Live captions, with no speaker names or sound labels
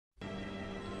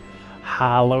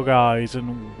Hello guys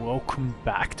and welcome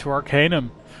back to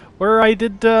Arcanum, where I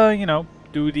did,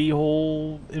 do the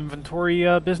whole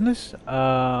inventory business.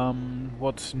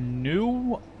 What's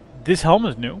new? This helm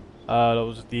is new. That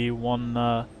was the one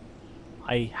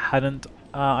I hadn't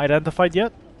identified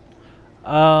yet.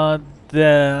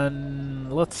 Then,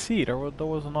 let's see, there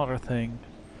was another thing.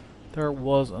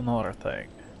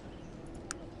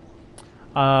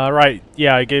 Right,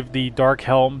 yeah, I gave the dark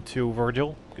helm to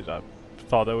Virgil, because I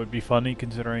thought that would be funny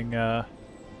considering,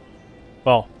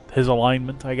 well, his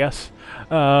alignment, I guess.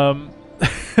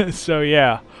 So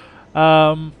yeah.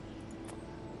 Then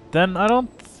I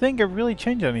don't think I really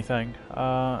changed anything.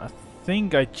 I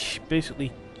think I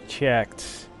basically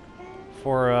checked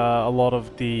for a lot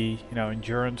of the,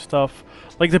 endurance stuff.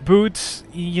 Like the boots,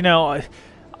 I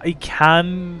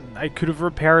could have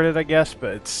repaired it, I guess,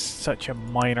 but it's such a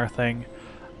minor thing.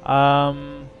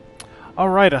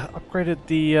 Alright, I upgraded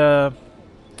the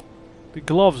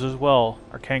gloves as well,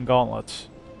 arcane gauntlets.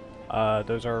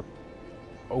 Those are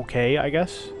okay, I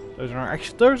guess. Those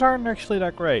aren't actually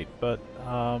that great, but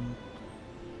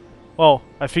well,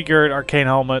 I figured arcane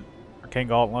helmet, arcane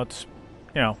gauntlets,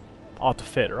 ought to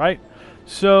fit, right?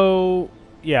 So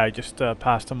yeah, I just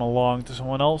passed them along to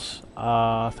someone else.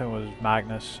 I think it was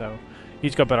Magnus, so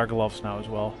he's got better gloves now as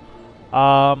well.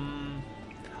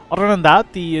 Other than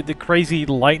that, the crazy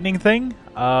lightning thing,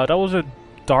 that was a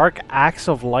dark axe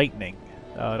of lightning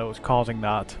that was causing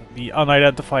that. The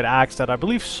unidentified axe that I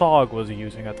believe Sog was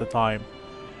using at the time.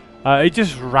 It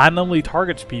just randomly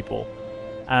targets people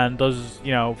and does,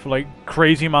 for like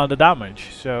crazy amount of damage.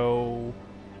 So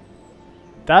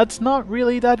that's not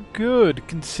really that good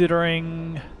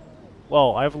considering,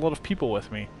 well, I have a lot of people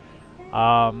with me.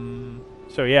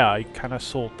 So yeah, I kind of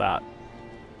sold that.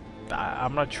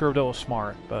 I'm not sure if that was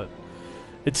smart, but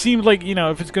it seems like,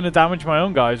 if it's going to damage my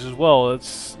own guys as well,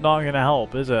 it's not going to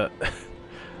help, is it?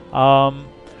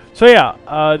 So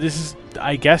yeah, this is,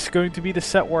 I guess, going to be the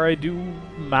set where I do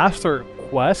master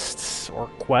quests,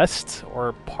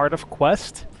 or part of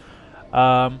quest.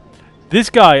 This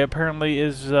guy apparently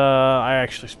is, I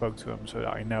actually spoke to him, so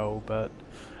I know, but,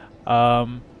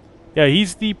 yeah,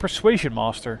 he's the persuasion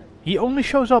master. He only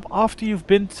shows up after you've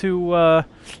been to,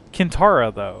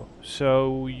 Kintara, though,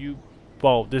 so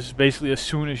well, this is basically as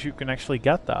soon as you can actually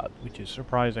get that, which is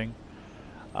surprising.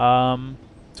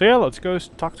 So yeah, let's go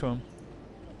talk to him.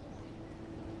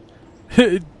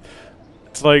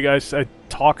 It's like I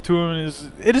talk to him,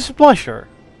 and it is a pleasure.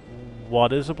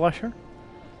 What is a pleasure?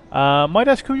 Might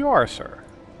ask who you are, sir.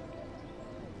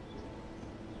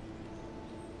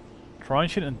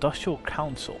 Transient Industrial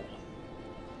Council.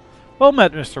 Well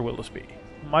met, Mr. Willisby.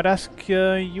 Might ask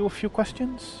you a few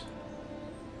questions?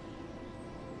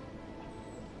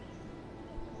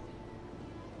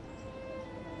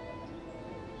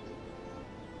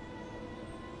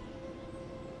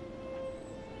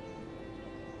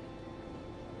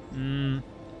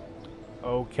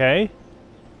 Okay.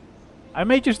 I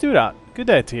may just do that. Good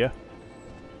day to you.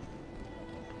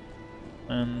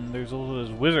 And there's also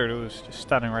this wizard who's just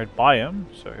standing right by him,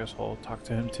 so I guess I'll talk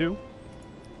to him too.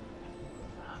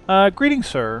 Greetings,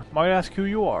 sir. Might I ask who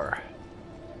you are?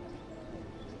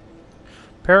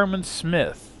 Perriman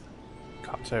Smith.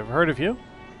 Can't say I've heard of you.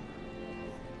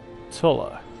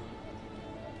 Tulla.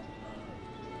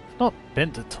 I've not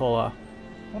been to Tulla.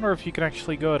 Wonder if you can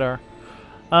actually go there.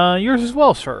 Yours as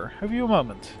well, sir. Have you a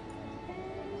moment?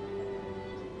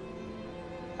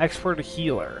 Expert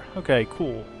healer. Okay,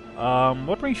 cool.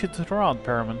 What brings you to the round,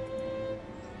 Perriman?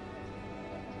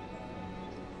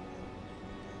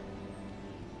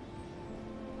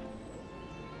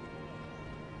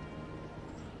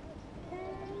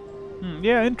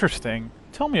 Yeah, interesting.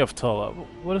 Tell me of Tulla.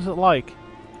 What is it like?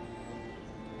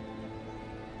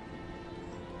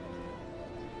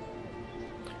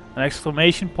 An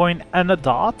exclamation point and a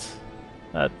dot?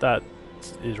 That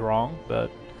is wrong, but...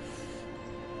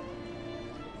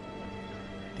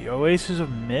 The Oasis of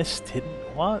Mist hidden...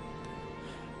 What?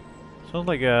 Sounds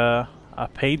like a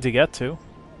pain to get to.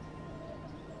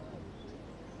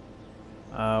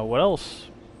 What else?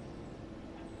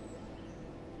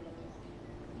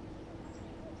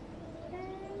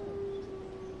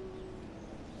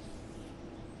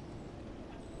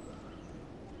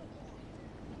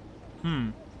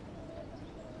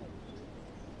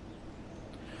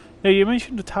 Yeah, you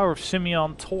mentioned the Tower of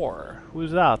Simeon Tor. Who's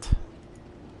that?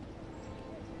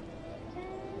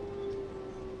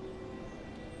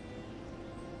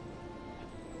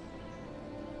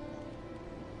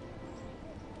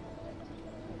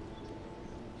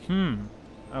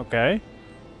 Okay.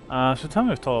 So tell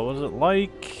me of Tulla. What is it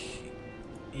like?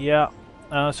 Yeah.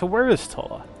 So where is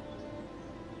Tulla?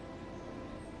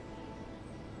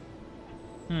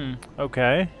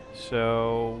 Okay.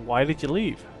 So, why did you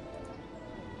leave?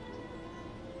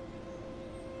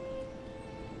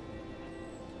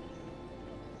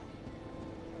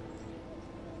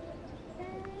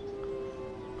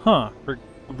 Huh.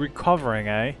 Recovering,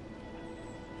 eh?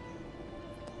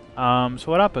 So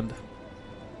what happened?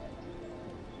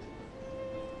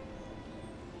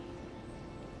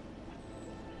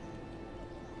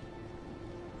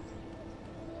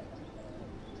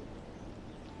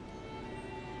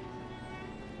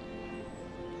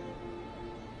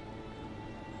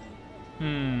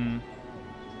 Hmm.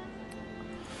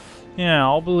 Yeah,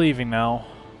 I'll be leaving now.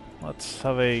 Let's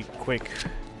have a quick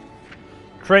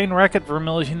train wreck at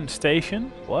Vermilion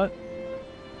Station. What?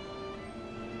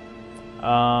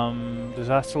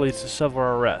 Disaster leads to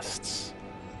several arrests.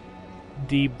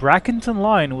 The Brackenton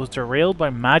line was derailed by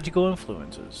magical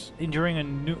influences,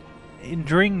 injuring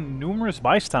numerous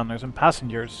bystanders and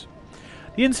passengers.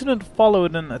 The incident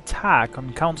followed an attack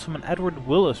on Councilman Edward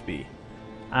Willisby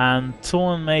and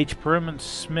Tulin Mage Pyramid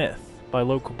Smith by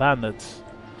local bandits.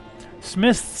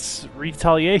 Smith's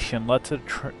retaliation led to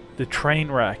the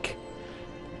train wreck.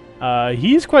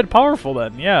 He's quite powerful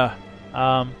then, yeah.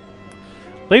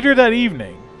 Later that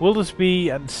evening, Willisby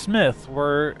and Smith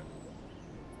were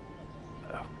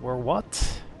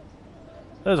what?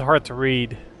 That is hard to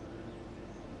read.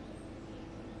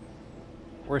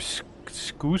 Were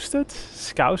Scousted?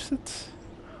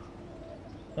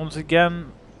 Once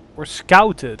again, were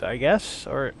scouted, I guess?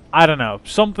 Or, I don't know.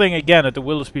 Something again at the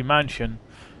Willisby mansion.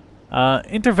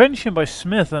 Intervention by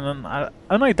Smith and an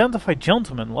unidentified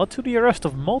gentleman led to the arrest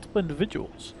of multiple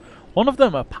individuals. One of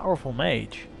them a powerful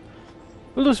mage.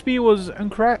 Willisby was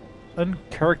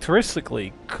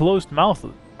uncharacteristically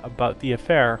closed-mouthed about the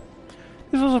affair.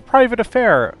 This was a private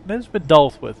affair, and has been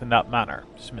dealt with in that manner,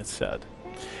 Smith said.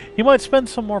 He might spend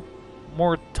some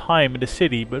more time in the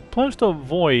city, but plans to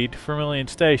avoid Vermilion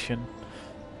Station,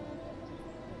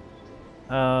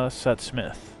 said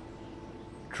Smith.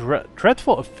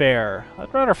 Dreadful affair.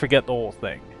 I'd rather forget the whole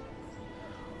thing.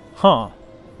 Huh.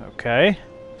 Okay.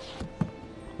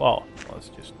 Well, let's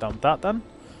just dump that then.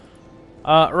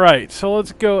 Right, so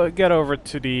let's go get over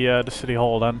to the city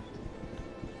hall then.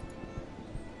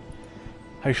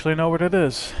 I actually know what it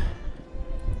is.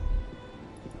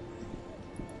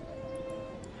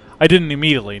 I didn't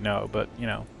immediately know, but, you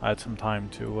know, I had some time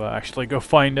to actually go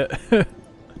find it.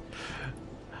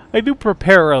 I do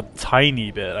prepare a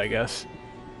tiny bit, I guess.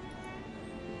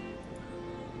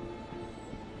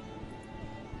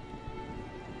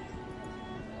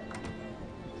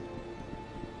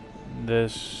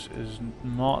 This is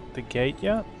not the gate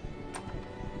yet?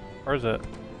 Or is it?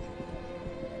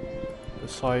 The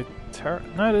side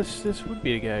no, this would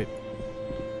be a gate.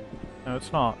 No,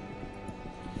 it's not.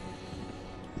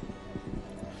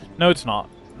 No, it's not.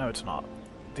 No, it's not.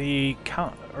 The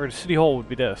city hall would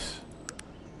be this.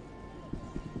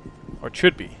 Or it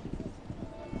should be.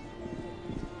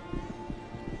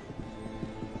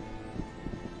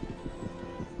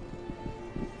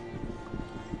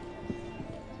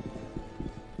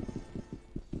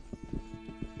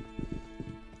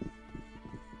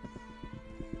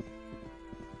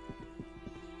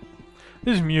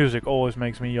 This music always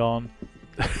makes me yawn.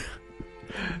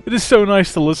 It is so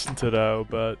nice to listen to though,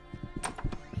 but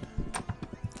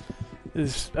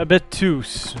it's a bit too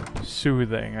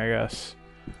soothing, I guess.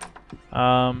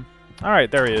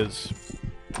 Alright, there he is.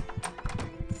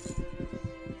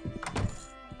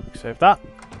 Save that.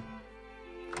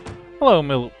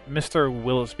 Hello, Mr.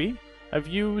 Willisby. Have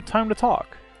you time to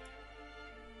talk?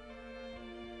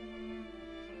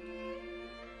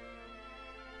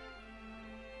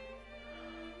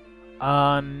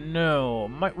 No.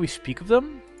 Might we speak of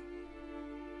them?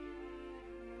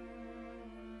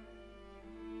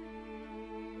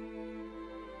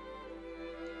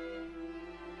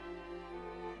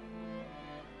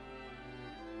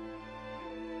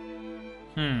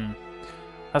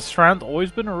 Has Strand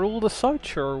always been ruled as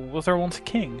such, or was there once a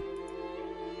king?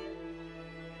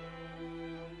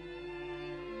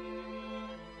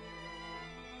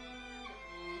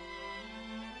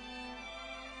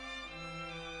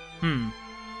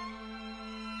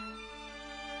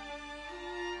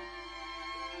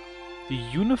 The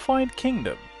Unified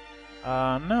Kingdom?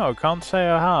 No, can't say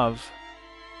I have.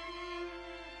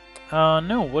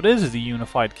 No, what is the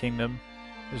Unified Kingdom?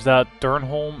 Is that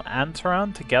Durnholm and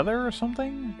Taran together or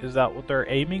something? Is that what they're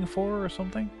aiming for or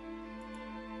something?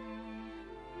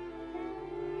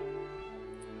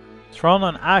 Tron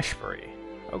and Ashbury.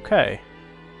 Okay.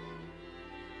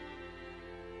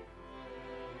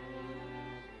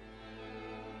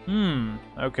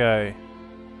 Okay.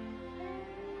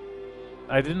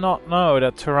 I did not know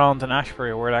that Toronto and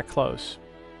Ashbury were that close.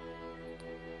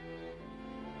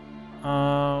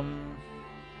 I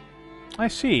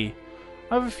see.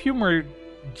 I have a few more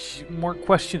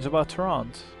questions about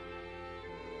Toronto.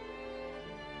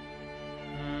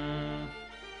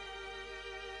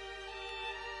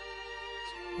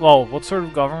 Well, what sort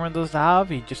of government does it have?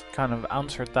 He just kind of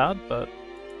answered that, but...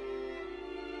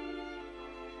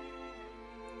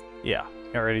 yeah,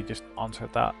 he already just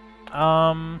answered that.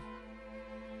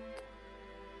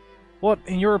 What,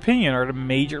 in your opinion, are the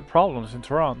major problems in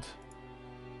Toronto?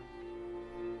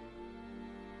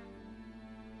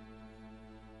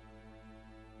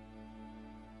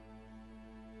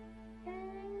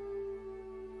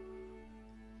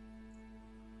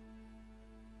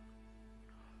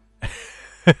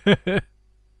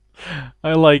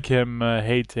 I like him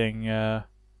hating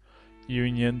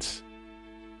unions.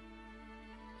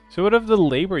 So what have the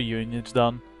labor unions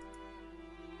done?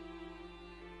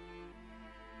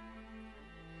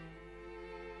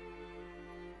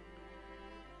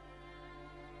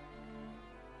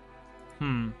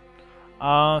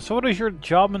 So what does your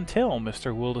job entail,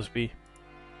 Mr. Wildesby?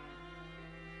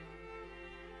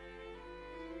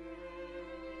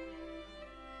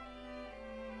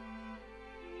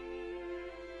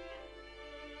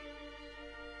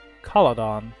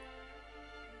 Caledon.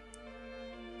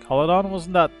 Caledon,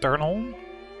 wasn't that Durnholm?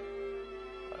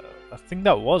 I think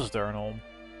that was Durnholm.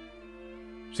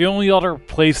 It's the only other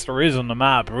place there is on the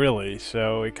map, really,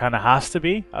 so it kind of has to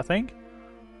be, I think.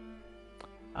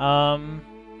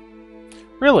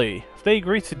 Really? Have they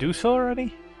agreed to do so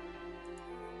already?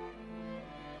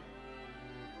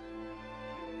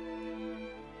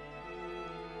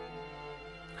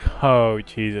 Oh,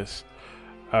 Jesus.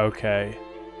 Okay.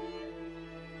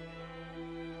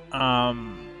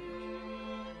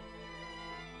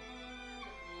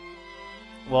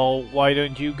 Well, why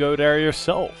don't you go there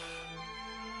yourself?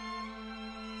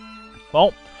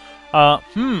 Well,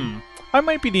 I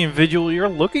might be the individual you're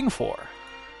looking for.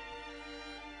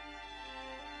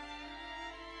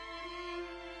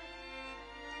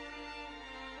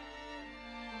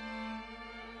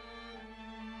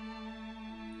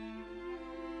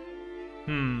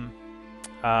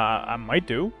 I might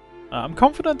do. I'm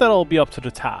confident that I'll be up to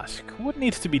the task. What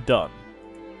needs to be done?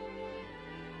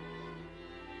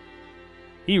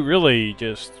 He really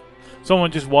just...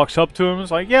 someone just walks up to him and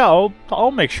is like, yeah,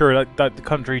 I'll make sure that the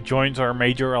country joins our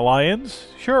major alliance.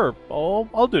 Sure,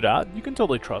 I'll do that. You can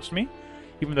totally trust me.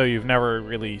 Even though you've never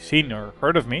really seen or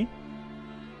heard of me.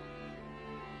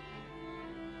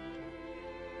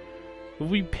 Will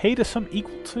we pay to some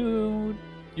equal to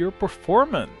your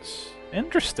performance?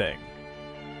 Interesting.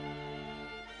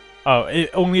 Oh,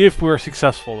 only if we're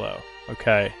successful, though.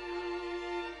 Okay.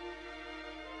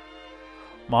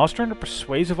 Master in the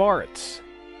persuasive arts.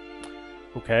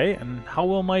 Okay, and how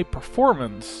will my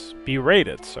performance be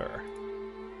rated, sir?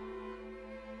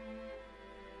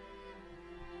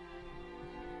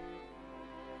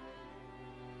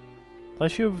 The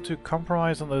less you have to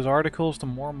compromise on those articles, the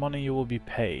more money you will be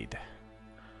paid.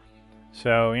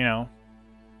 So, you know,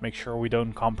 make sure we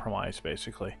don't compromise,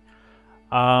 basically.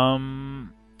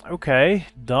 Okay,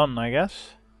 done, I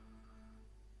guess.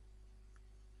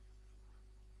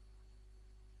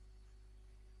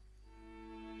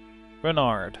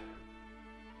 Bernard.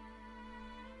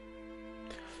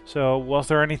 So, was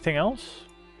there anything else?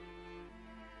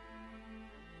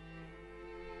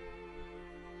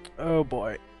 Oh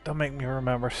boy, don't make me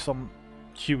remember some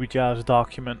huge ass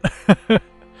document.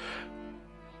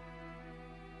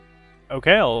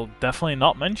 Okay, I'll definitely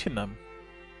not mention them.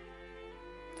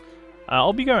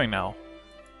 I'll be going now.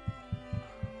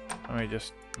 Let me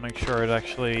just make sure it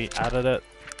actually added it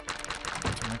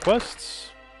to my quests.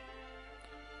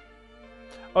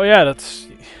 Oh yeah, that's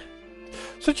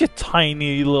such a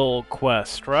tiny little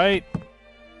quest, right?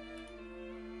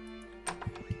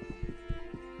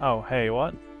 Oh, hey,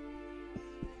 what?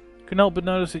 Couldn't help but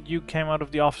notice that you came out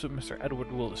of the office of Mr. Edward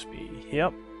Wildesby.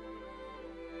 Yep.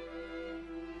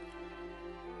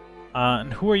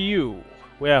 And who are you?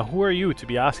 Well, yeah, who are you to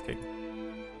be asking?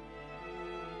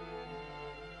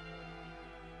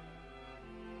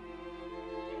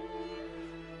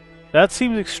 That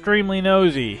seems extremely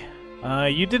nosy.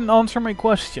 You didn't answer my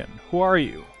question. Who are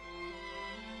you?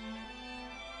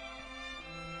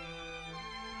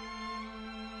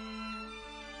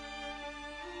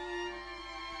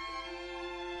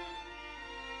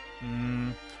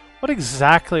 What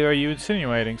exactly are you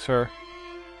insinuating, sir?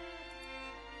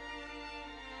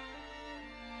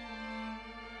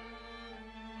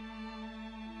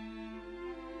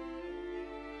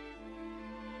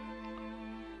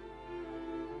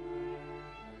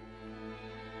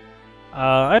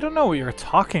 I don't know what you're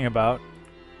talking about.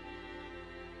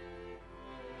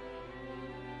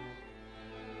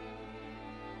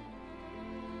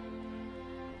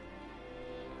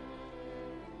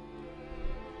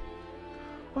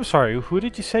 I'm sorry, who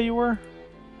did you say you were?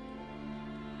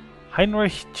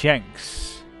 Heinrich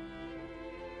Jenks.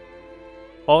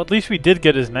 Well, at least we did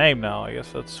get his name now. I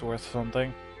guess that's worth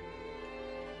something.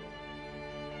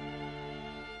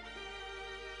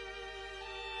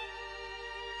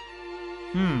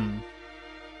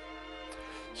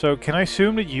 So, can I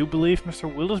assume that you believe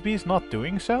Mr. Willisby is not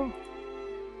doing so?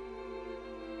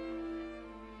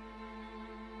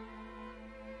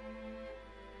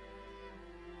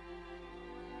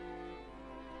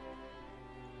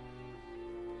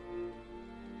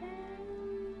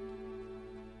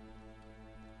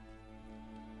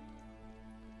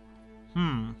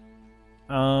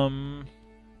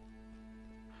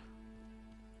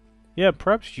 Yeah,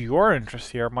 perhaps your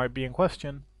interest here might be in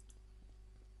question.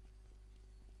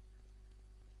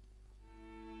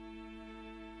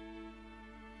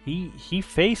 He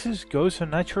faces ghosts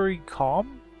and naturally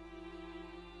calm?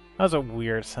 That's a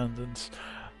weird sentence.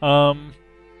 Of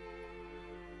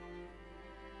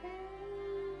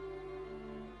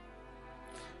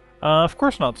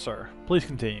course not, sir. Please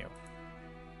continue.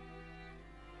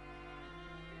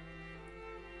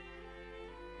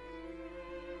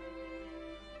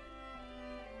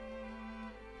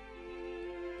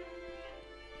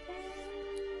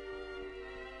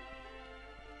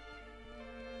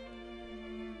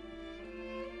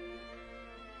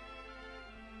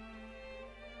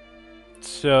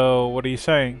 So, what are you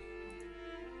saying?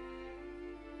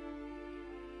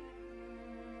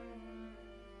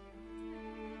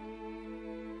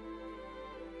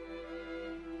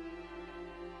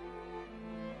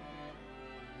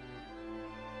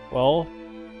 Well...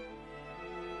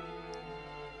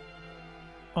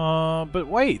 but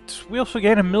wait, we also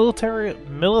gain a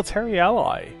military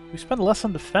ally. We spend less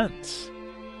on defense.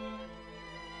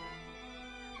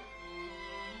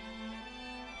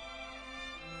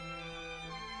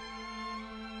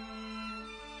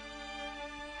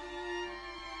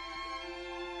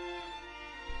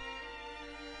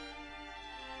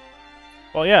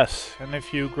 Well, yes, and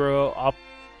if you grow up,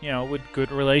 you know, with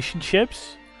good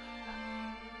relationships,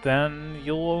 then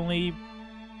you'll only,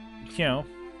 you know,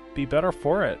 be better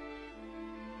for it.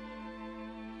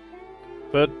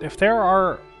 But if there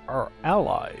are our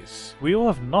allies, we will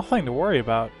have nothing to worry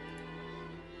about.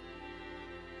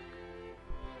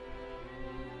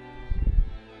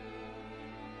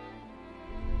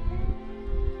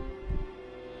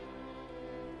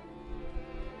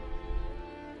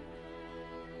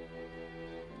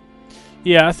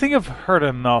 Yeah, I think I've heard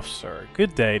enough, sir.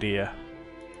 Good day to you.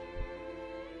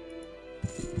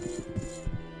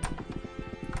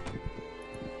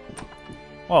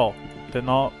 Well, did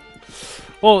not...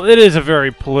 Well, it is a very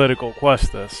political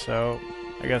quest, this, so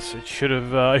I guess it should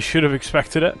have. I should have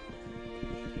expected it.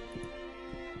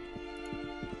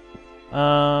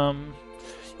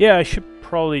 Yeah, I should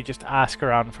probably just ask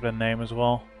around for the name as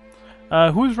well.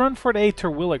 Who's run for the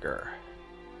Terwilliger?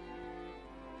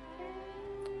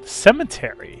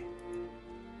 Cemetery.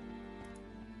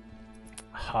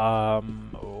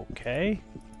 Okay.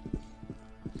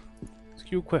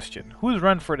 Ask you a question. Who's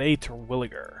run for the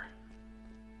Terwilliger?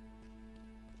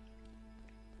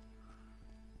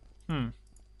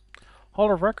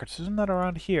 Hall of Records, isn't that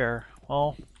around here?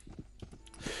 Well,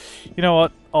 you know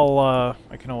what?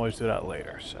 I can always do that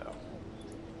later, so.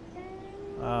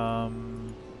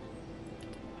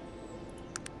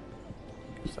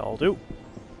 Guess that'll do.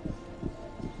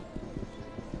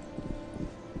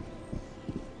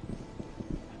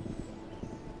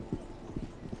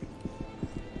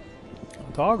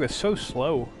 The dog is so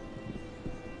slow.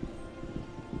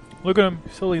 Look at him,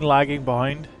 still lagging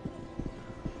behind.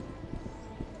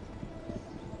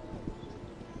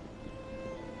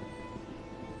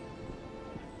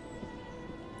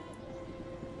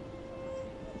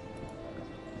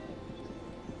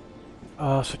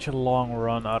 Such a long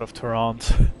run out of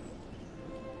Toronto.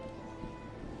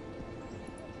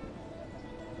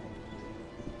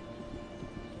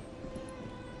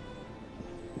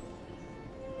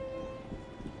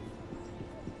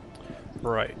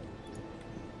 Right.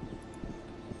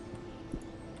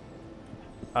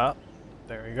 Ah,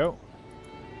 there you go.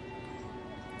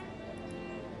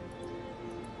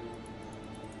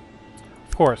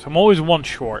 Of course, I'm always one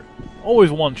short. Always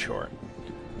one short.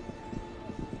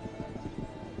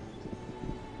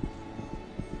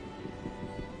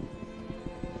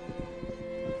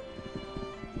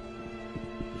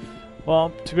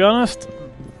 Well, to be honest,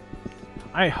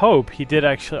 I hope he did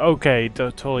actually... Okay, he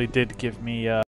totally did give me...